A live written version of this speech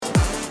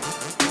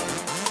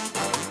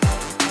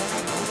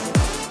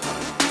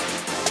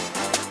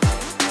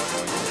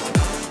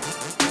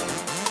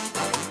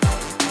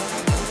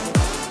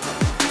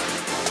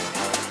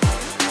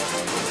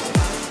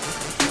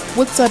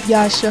What's up,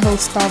 y'all? It's your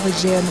host,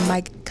 Starva J on the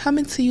mic,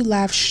 coming to you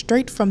live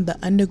straight from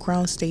the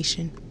underground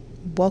station.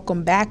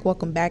 Welcome back.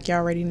 Y'all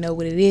already know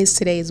what it is.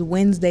 Today is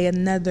Wednesday,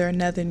 another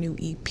new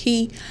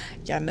EP.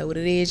 Y'all know what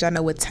it is. Y'all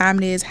know what time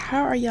it is.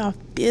 How are y'all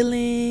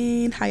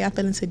feeling? How y'all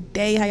feeling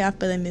today? How y'all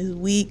feeling this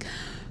week?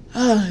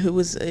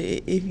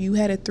 If you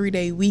had a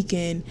 3-day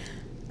weekend,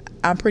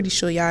 I'm pretty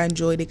sure y'all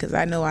enjoyed it because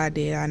I know I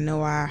did. I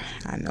know I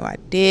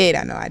did.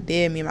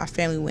 Me and my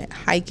family went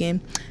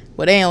hiking.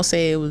 Well, they don't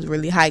say it was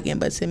really hiking,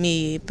 but to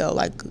me, it felt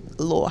like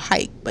a little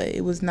hike. But it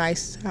was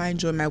nice. I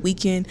enjoyed my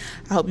weekend.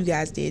 I hope you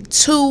guys did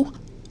too.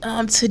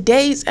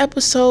 Today's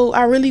episode,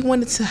 I really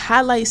wanted to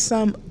highlight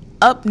some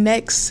up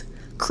next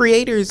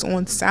creators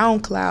on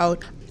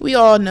SoundCloud. We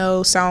all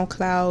know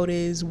SoundCloud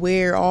is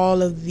where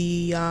all of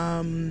the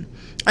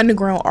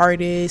underground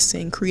artists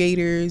and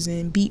creators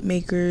and beat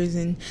makers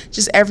and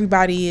just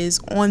everybody is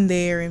on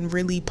there and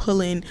really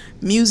pulling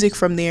music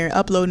from there and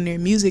uploading their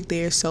music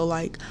there. So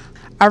like,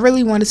 I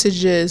really wanted to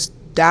just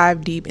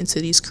dive deep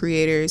into these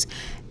creators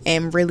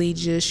and really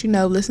just,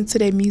 listen to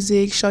their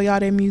music, show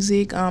y'all their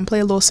music, play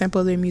a little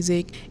sample of their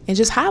music, and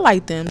just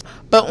highlight them.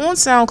 But on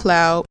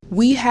SoundCloud,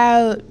 we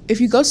have,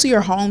 if you go to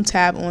your home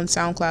tab on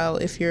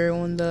SoundCloud, if you're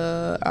on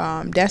the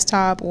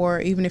desktop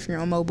or even if you're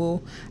on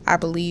mobile, I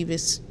believe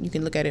you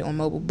can look at it on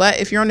mobile.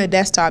 But if you're on the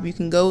desktop, you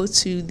can go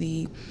to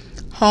the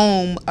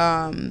homepage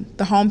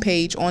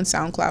on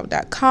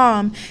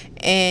SoundCloud.com,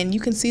 and you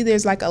can see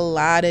there's like a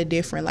lot of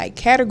different like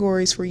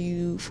categories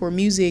for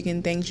music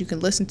and things you can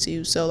listen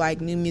to. So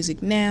like new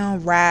music now,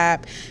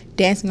 rap,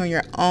 dancing on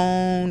your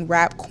own,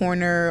 rap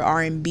corner,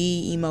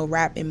 R&B, emo,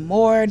 rap, and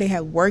more. They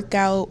have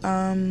workout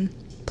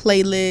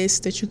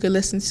playlists that you could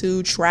listen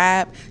to,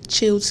 trap,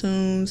 chill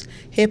tunes,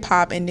 hip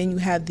hop, and then you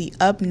have the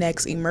up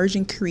next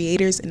emerging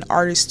creators and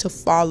artists to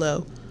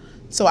follow.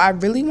 So I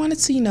really wanted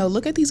to,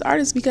 look at these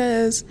artists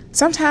because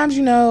sometimes,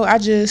 I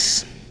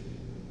just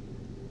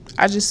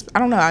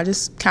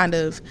kind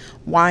of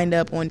wind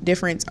up on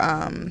different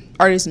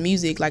artists'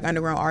 music, like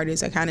underground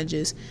artists. I kind of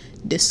just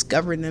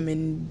discover them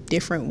in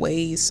different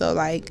ways. So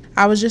like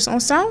I was just on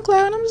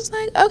SoundCloud and I'm just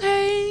like,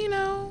 okay,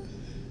 I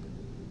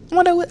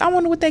wonder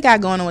what they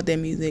got going on with their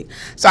music.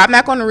 So I'm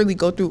not going to really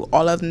go through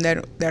all of them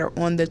that are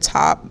on the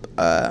top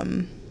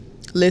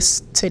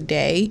list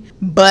today,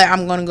 but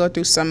I'm going to go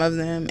through some of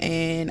them,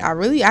 and I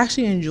really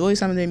actually enjoy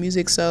some of their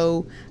music,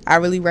 so I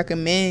really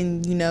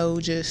recommend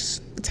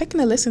just taking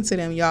a listen to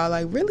them, y'all.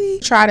 Like really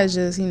try to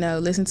just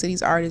listen to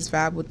these artists,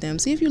 vibe with them,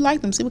 see if you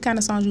like them, see what kind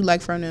of songs you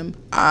like from them.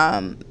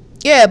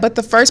 But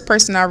the first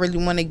person I really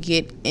want to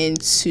get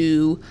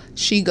into,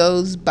 she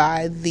goes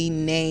by the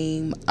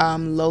name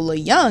Lola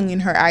Young,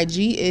 and her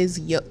IG is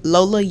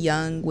Lola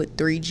Young with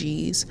 3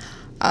 G's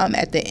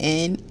at the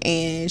end,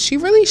 and she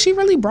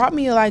really brought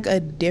me like a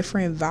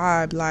different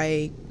vibe.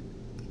 Like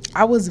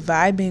I was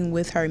vibing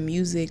with her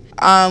music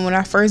when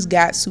I first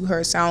got to her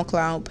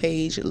SoundCloud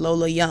page,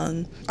 Lola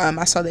Young.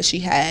 I saw that she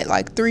had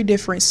like 3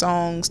 different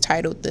songs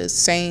titled the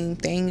same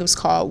thing. It was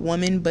called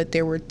Woman, but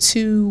there were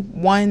 2.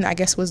 One I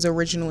guess was the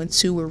original and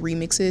 2 were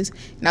remixes,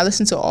 and I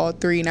listened to all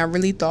 3, and I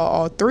really thought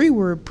all 3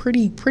 were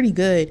pretty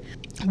good.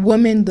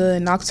 Woman, the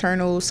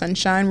Nocturnal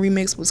Sunshine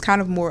remix, was kind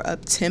of more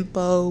up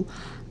tempo.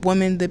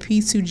 Woman, the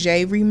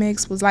P2J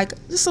remix, was like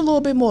just a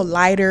little bit more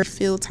lighter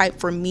feel type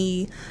for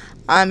me.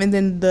 And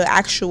then the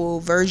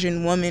actual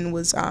version, Woman,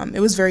 was it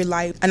was very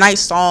light, a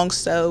nice song.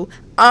 So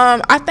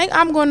I think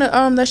I'm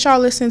gonna let y'all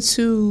listen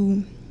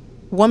to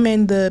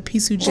Woman, the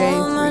P2J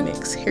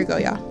remix. Here you go,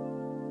 y'all.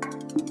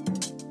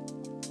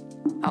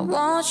 I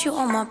want you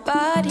on my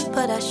body,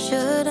 but I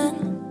shouldn't,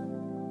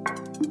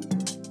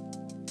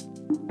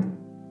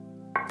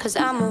 'cause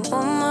I'm a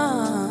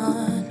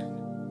woman,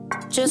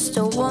 just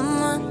a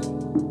woman.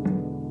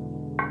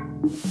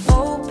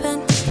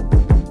 Open.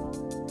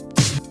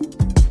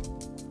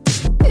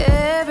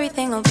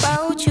 Everything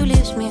about you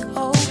leaves me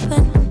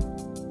open.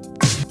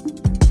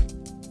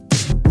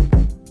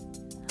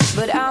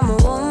 But I'm a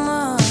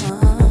woman,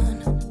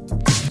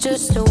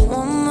 just a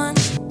woman.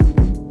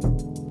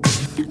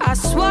 I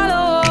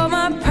swallow all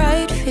my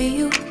pride for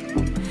you,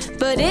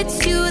 but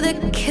it's you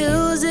that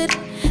kills it.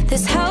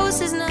 This house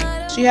is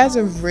not. She has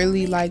a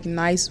really like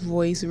nice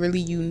voice, really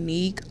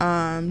unique.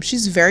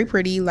 She's very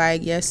pretty.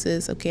 Like, yes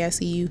sis, okay, I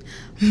see you.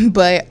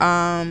 But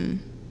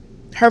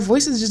her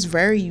voice is just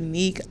very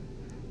unique.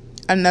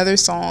 Another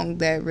song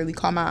that really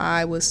caught my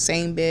eye was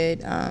Same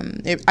Bed.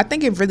 I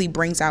think it really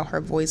brings out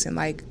her voice and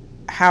like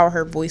how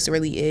her voice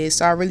really is.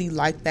 So I really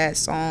like that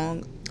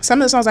song.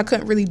 Some of the songs I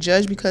couldn't really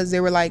judge because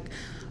they were like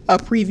a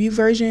preview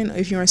version.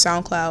 If you're on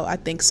SoundCloud, I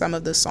think some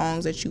of the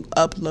songs that you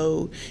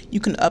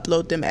can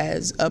upload them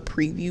as a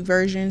preview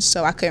version,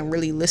 so I couldn't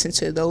really listen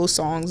to those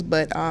songs.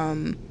 But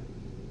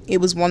it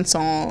was one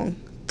song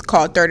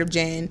called 3rd of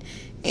Jan,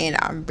 and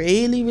I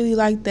really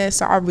like that,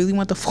 so I really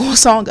want the full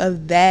song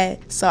of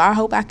that. So I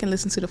hope I can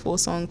listen to the full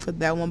song for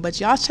that one. But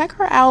y'all check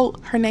her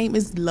out. Her name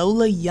is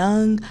Lola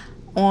Young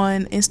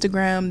on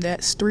Instagram.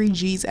 That's 3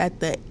 G's at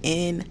the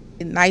end.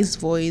 Nice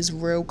voice,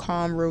 real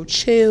calm, real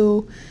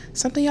chill.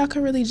 Something y'all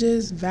can really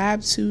just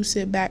vibe to,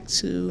 sit back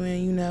to,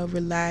 and, you know,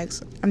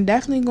 relax. I'm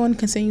definitely going to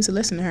continue to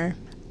listen to her.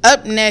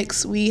 Up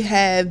next, we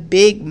have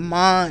Big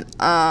Mont.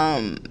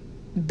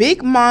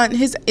 Big Mont,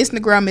 his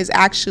Instagram is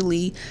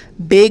actually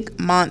Big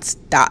Mont's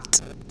dot.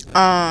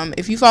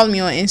 If you follow me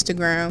on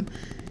Instagram,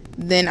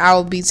 then I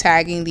will be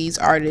tagging these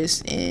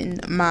artists in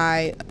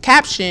my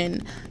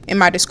caption, in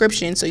my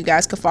description, so you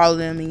guys can follow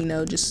them and, you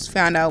know, just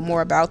find out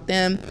more about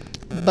them.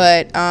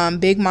 But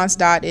Big Mont's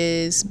dot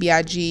is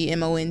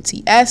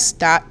BIGMONTS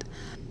dot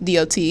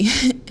DOT.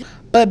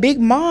 But Big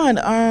Mont,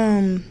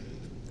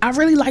 I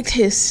really liked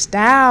his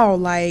style.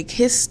 Like,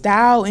 his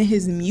style and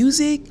his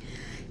music,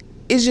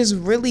 it just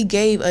really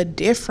gave a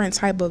different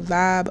type of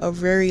vibe, a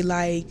very,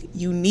 like,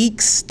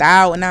 unique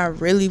style. And I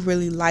really,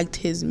 really liked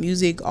his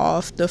music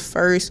off the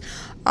first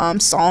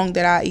song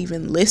that I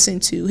even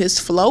listened to. His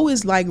flow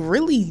is, like,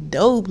 really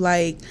dope.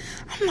 Like,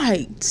 I'm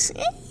like,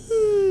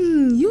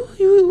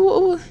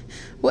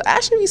 well,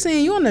 I should be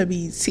saying you on the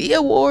BT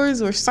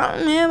Awards or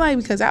something, man. Like,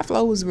 because that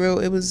flow was real.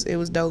 It was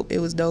dope. It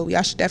was dope.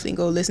 Y'all should definitely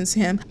go listen to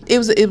him. It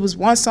was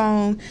one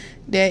song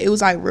that it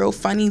was, like, real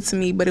funny to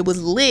me, but it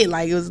was lit.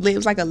 Like, it was lit. It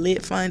was like a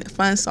lit,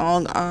 fun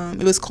song.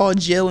 It was called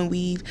Jill and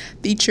Weave,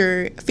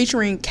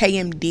 featuring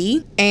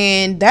KMD,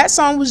 and that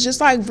song was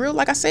just, like, real,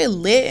 like I said,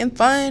 lit and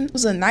fun. It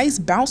was a nice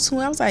bounce to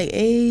it. I was like,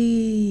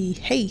 hey.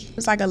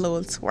 It's like a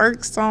little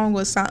twerk song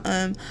or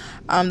something.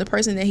 The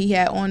person that he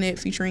had on it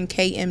featuring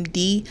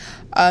KMD,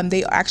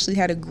 they actually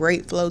had a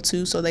great flow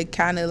too, so they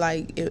kind of,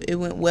 like, it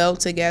went well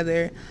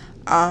together.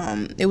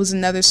 It was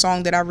another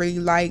song that I really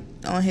liked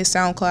on his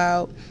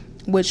SoundCloud,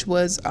 which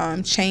was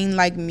Chain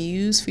Like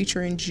Muse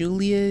featuring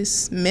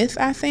Julius Smith,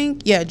 I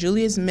think. Yeah,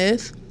 Julius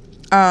Smith.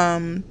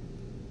 That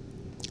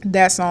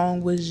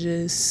song was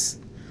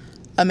just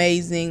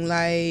amazing.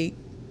 Like,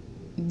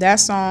 that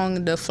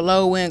song, the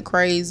flow went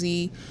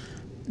crazy.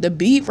 The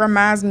beat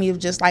reminds me of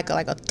just like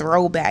a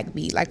throwback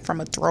beat, like from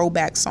a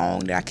throwback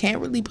song that I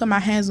can't really put my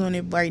hands on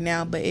it right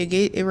now, but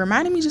it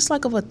reminded me just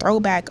like of a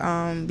throwback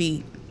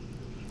beat.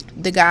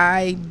 The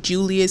guy,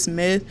 Julius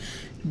Smith,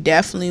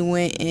 definitely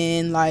went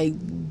in, like,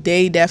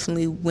 they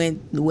definitely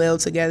went well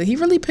together. He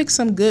really picked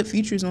some good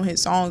features on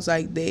his songs.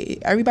 Like,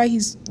 everybody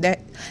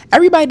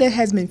that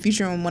has been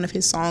featured on one of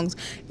his songs,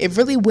 it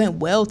really went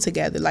well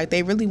together. Like,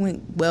 they really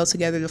went well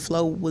together. The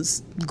flow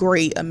was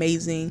great,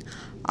 amazing.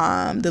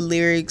 The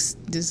lyrics,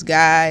 this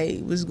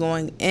guy was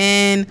going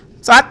in.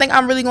 So I think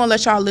I'm really gonna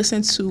let y'all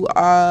listen to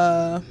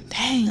I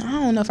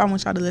don't know if I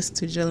want y'all to listen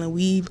to Jill and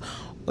Weave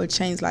or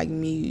Chain Like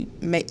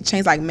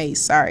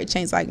Mace, sorry,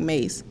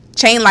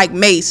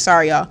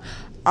 y'all.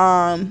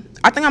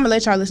 I think I'm gonna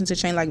let y'all listen to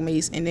Chain Like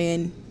Mace, and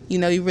then, you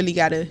know, you really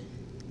gotta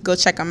go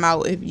check them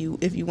out if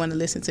you want to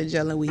listen to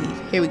Jill and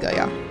Weave. Here we go,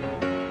 y'all.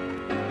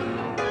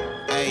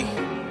 Hey,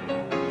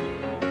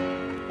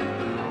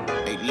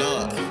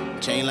 Lord,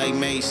 chain like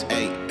Mace,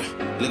 hey,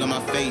 look at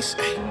my face,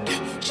 hey,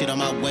 shit on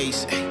my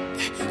waist, hey,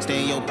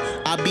 stay yo.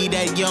 I be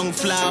that young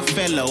fly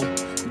fellow,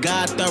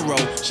 God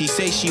thorough. She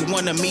say she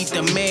wanna meet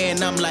the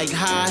man, I'm like,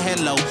 hi,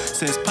 hello.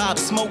 Since Pop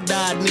Smoke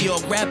died, New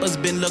York rappers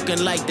been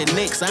looking like the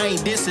Knicks. I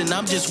ain't dissing,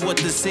 I'm just what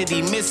the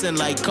city missing,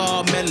 like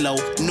Carmelo.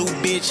 New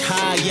bitch,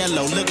 high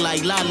yellow, look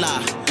like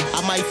Lala.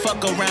 I might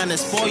fuck around and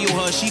spoil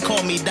her, she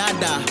call me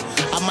Dada.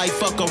 I might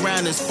fuck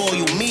around and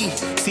spoil me.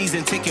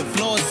 Season ticket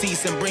floor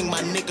seats and bring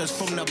my niggas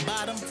from the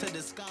bottom to the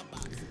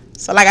skybox.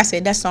 So like I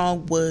said, that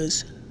song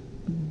was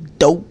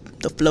dope.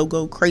 The flow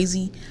go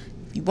crazy.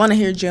 If you want to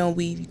hear Jill and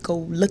Weave, go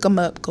look them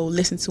up, go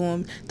listen to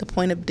them. The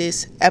point of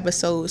this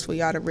episode is for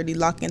y'all to really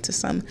lock into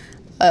some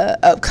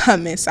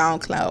upcoming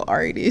SoundCloud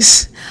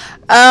artists.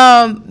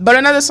 But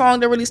another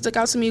song that really stuck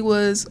out to me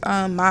was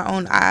My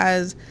Own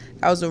Eyes.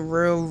 That was a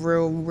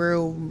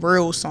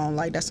real song.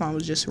 Like, that song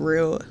was just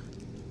real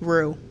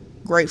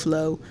great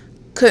flow.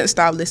 Couldn't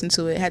stop listening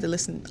to it. Had to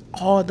listen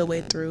all the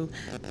way through.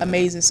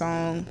 Amazing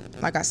song.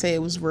 Like I said,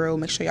 it was real.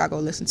 Make sure y'all go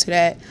listen to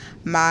that.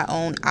 My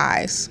Own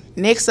Eyes.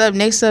 Next up.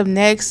 We're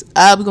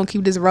gonna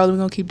keep this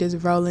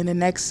rolling. The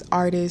next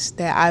artist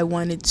that I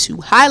wanted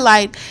to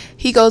highlight,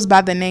 he goes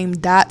by the name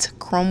Dot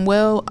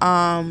Cromwell.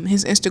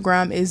 His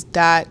Instagram is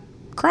Dot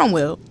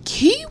Cromwell.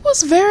 He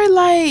was very,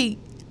 like,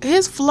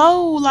 his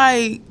flow,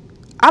 like,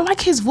 I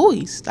like his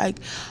voice. Like,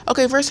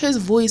 okay, first, his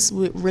voice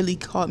really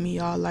caught me,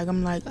 y'all. Like,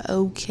 I'm like,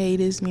 okay,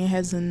 this man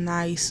has a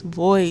nice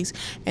voice.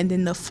 And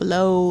then the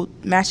flow,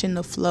 matching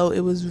the flow,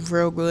 it was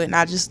real good. And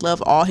I just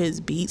love all his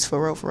beats,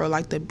 for real.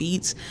 Like, the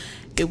beats,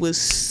 it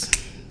was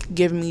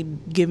giving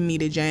me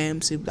the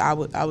jams. I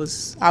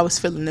was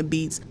feeling the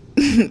beats.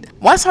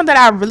 One song that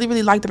I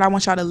really like that I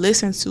want y'all to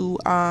listen to,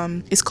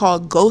 is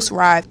called Ghost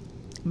Ride.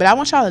 But I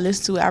want y'all to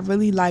listen to it. I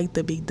really like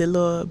the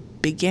little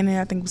beginning.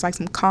 I think it was like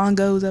some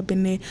congos up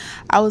in there.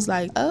 I was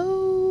like,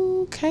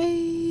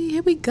 okay,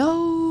 here we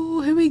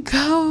go.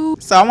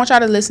 So I want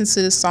y'all to listen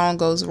to the song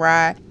Ghost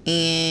Ride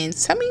and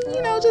tell me,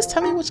 just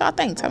tell me what y'all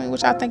think. Tell me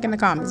what y'all think in the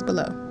comments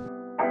below.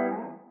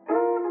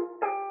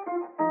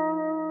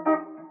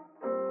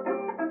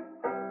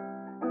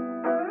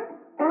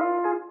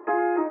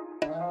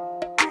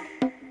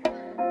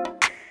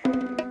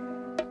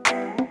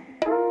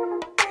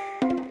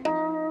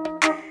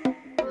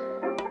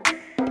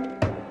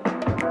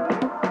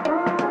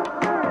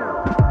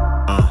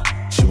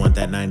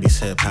 that 90s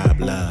hip-hop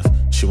love.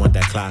 She want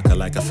that clocker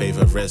like a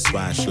favorite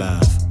wristwatch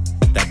love.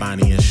 That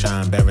Bonnie and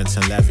Sean,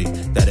 Barrington Levy.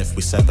 That if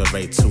we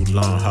separate too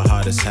long, her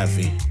heart is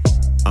heavy.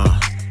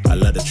 I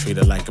love to treat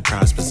her like a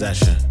prized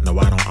possession. No,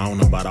 I don't own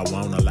her, but I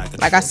want her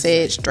like I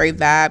said, straight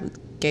vibe.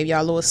 Gave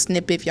y'all a little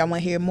snippet. If y'all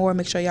want to hear more,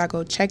 make sure y'all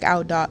go check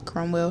out Doc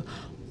Cromwell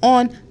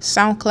on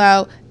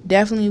SoundCloud.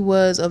 Definitely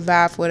was a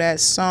vibe for that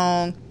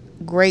song.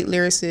 Great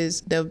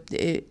lyricist.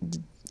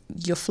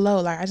 Your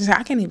flow, like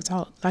I can't even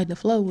talk. Like the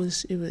flow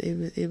was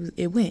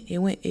it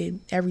went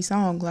every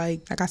song.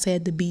 Like I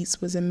said, the beats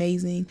was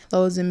amazing.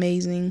 Flow was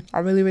amazing. I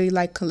really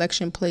like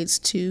Collection Plates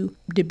too.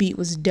 The beat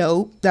was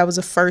dope. That was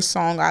the first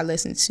song I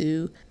listened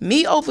to.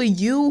 Me Over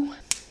You.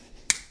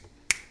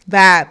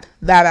 Vibe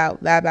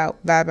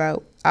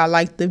out. I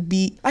like the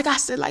beat. Like I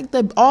said, like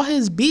all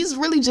his beats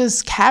really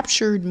just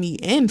captured me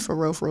in for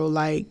real.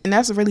 Like, and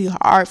that's really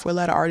hard for a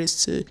lot of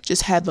artists to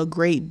just have a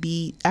great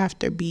beat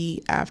after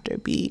beat after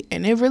beat.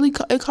 And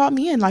it caught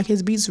me in. Like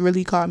his beats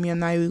really caught me. I'm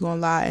not even gonna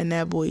lie in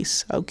that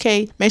voice.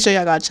 Okay, make sure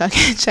y'all gotta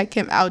check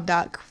him out.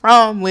 Doc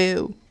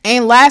Cromwell.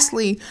 And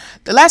lastly,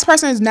 the last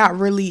person is not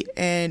really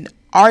an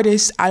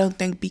artist, I don't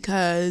think,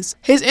 because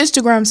his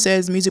Instagram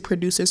says music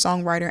producer,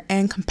 songwriter,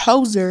 and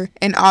composer,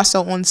 and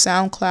also on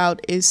SoundCloud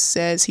it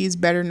says he's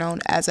better known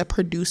as a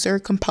producer,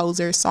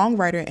 composer,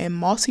 songwriter, and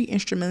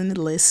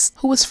multi-instrumentalist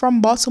who is from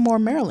Baltimore,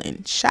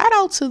 Maryland. Shout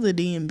out to the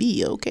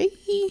DMV, okay?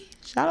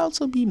 Shout out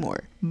to B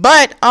More.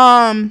 But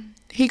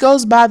he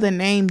goes by the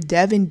name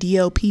Devin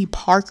D.O.P.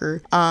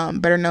 Parker,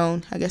 better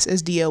known, I guess,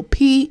 as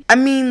D.O.P. I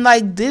mean,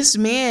 like, this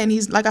man,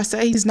 he's, like I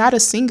said, he's not a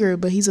singer,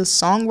 but he's a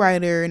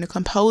songwriter and a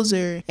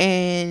composer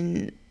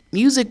and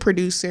music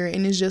producer,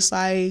 and it's just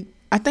like,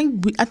 I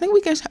think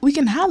we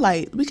can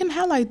highlight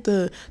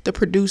the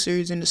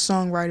producers and the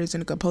songwriters and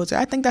the composer.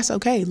 I think that's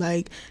okay.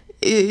 Like,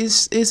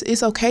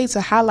 it's okay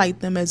to highlight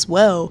them as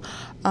well.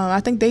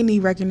 I think they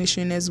need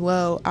recognition as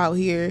well out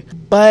here.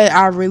 But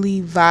I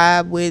really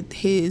vibe with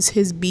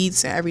his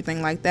beats and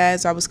everything like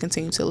that. So I was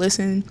continuing to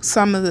listen.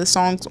 Some of the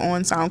songs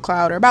on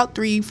SoundCloud are about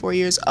 3-4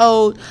 years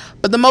old,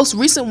 but the most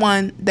recent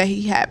one that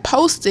he had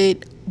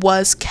posted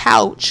was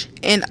Couch,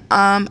 and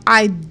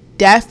I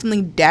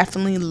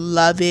definitely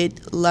love it.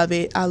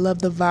 I love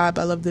the vibe.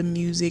 I love the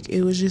music.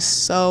 It was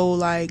just so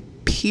like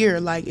pure.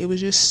 Like it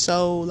was just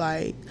so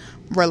like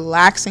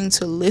relaxing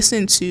to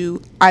listen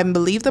to. I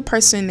believe the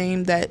person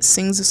name that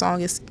sings the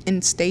song is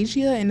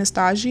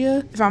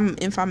Anastasia.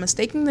 If I'm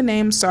mistaking the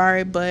name,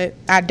 sorry, but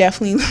I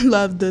definitely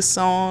love the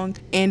song,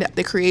 and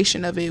the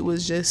creation of it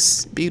was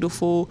just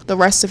beautiful. The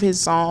rest of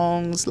his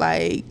songs,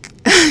 like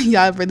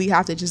y'all really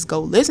have to just go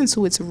listen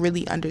to it to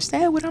really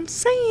understand what I'm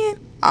saying.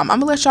 I'm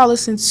gonna let y'all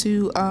listen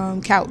to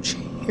Couch.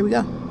 Here we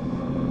go.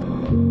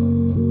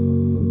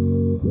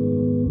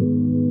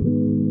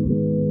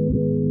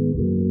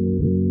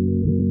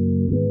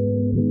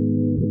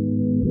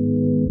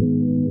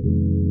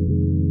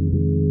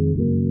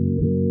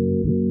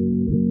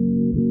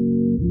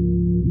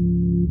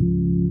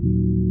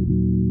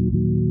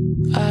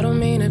 I don't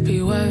mean to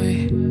be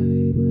worried.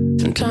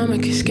 Sometimes I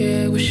get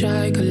scared, wish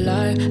I could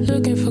lie.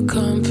 Looking for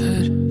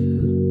comfort,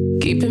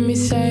 keeping me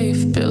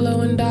safe,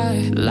 pillow and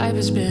die. Life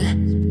has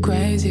been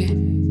crazy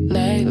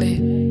lately.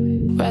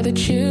 Rather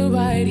chill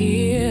right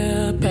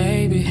here,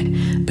 baby.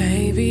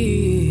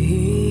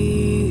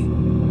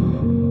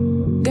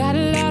 Got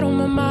a lot on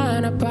my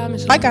mind, I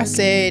promise. Like I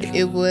said,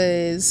 it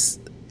was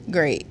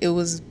great. It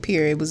was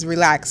pure. It was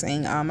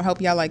relaxing. I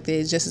hope y'all liked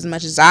it just as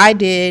much as I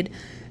did.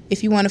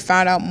 If you want to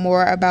find out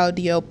more about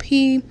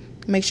D.O.P.,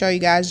 make sure you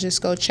guys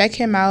just go check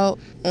him out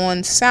on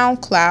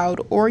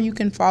SoundCloud, or you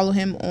can follow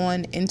him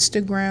on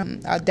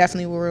Instagram. I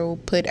definitely will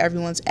put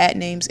everyone's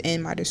 @names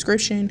in my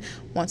description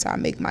once I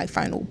make my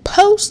final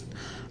post.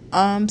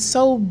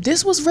 So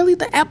this was really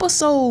the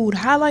episode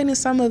highlighting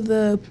some of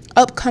the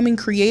upcoming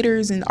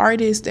creators and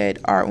artists that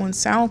are on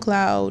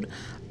SoundCloud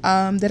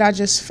that I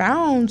just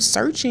found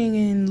searching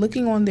and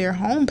looking on their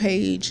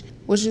homepage,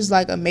 which is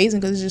like amazing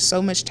because there's just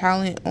so much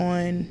talent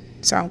on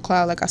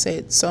SoundCloud. Like I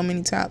said, so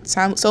many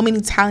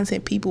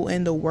talented people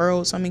in the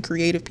world, so many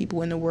creative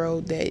people in the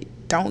world that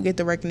don't get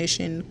the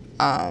recognition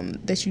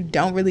that you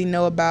don't really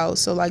know about.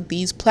 So like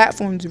these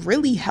platforms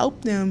really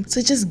help them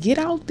to just get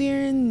out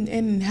there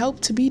and help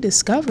to be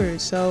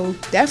discovered. So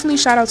definitely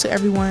shout out to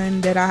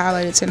everyone that I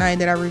highlighted tonight,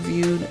 that I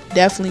reviewed.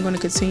 Definitely going to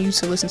continue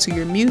to listen to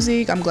your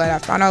music. I'm glad I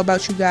found out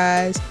about you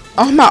guys.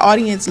 All my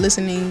audience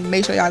listening,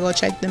 make sure y'all go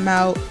check them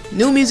out.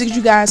 New music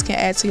you guys can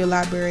add to your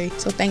library.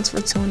 So thanks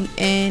for tuning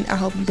in. I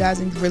hope you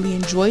guys really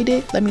enjoyed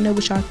it. Let me know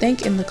what y'all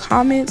think in the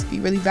comments. If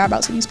you really vibe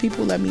out to these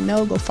people, let me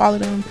know. Go follow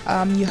them.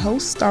 Your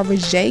host, Starva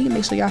J.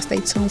 Make sure y'all stay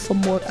tuned for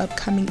more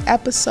upcoming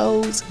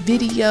episodes,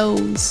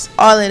 videos,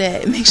 all of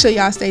that. Make sure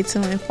y'all stay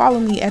tuned and follow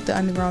me at the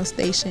Underground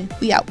Station.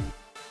 We out.